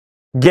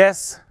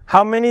Guess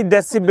how many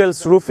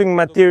decibels roofing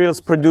materials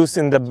produce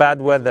in the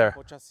bad weather?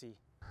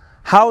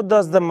 How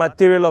does the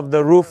material of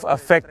the roof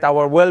affect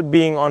our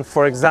well-being on,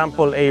 for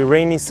example, a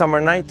rainy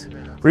summer night?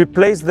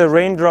 Replace the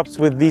raindrops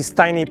with these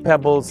tiny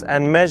pebbles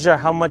and measure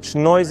how much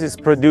noise is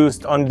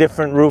produced on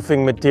different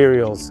roofing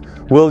materials.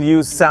 We'll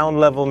use sound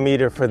level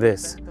meter for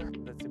this.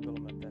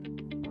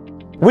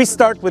 We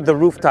start with the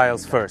roof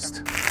tiles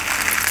first.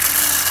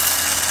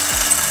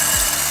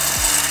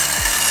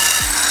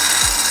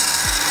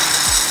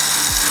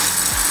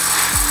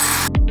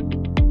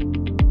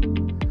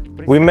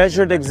 We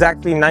measured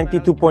exactly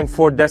 92.4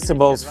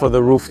 decibels for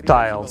the roof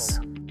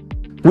tiles.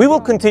 We will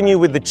continue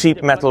with the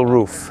cheap metal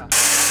roof.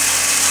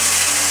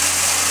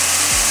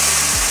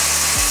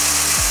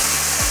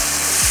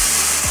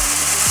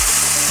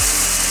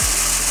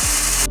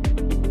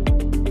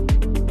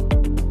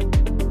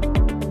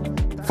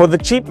 For the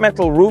cheap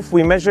metal roof,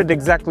 we measured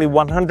exactly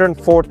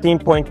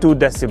 114.2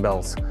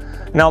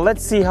 decibels. Now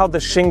let's see how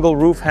the shingle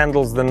roof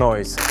handles the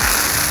noise.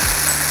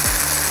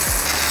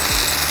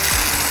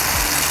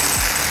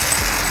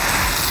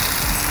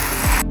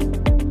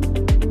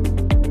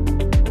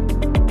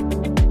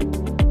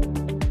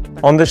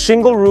 On the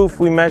shingle roof,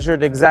 we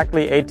measured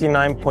exactly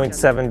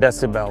 89.7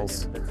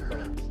 decibels.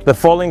 The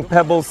falling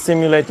pebbles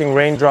simulating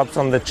raindrops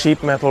on the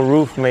cheap metal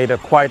roof made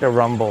quite a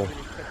rumble.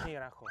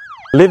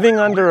 Living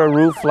under a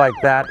roof like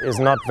that is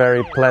not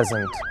very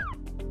pleasant.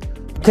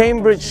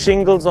 Cambridge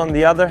shingles, on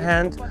the other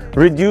hand,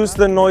 reduce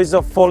the noise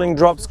of falling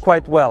drops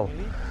quite well.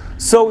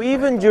 So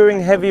even during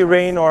heavy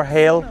rain or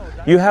hail,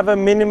 you have a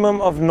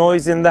minimum of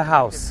noise in the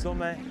house.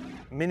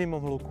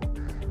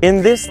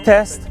 In this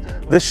test,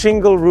 the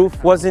shingle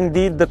roof was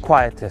indeed the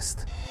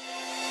quietest.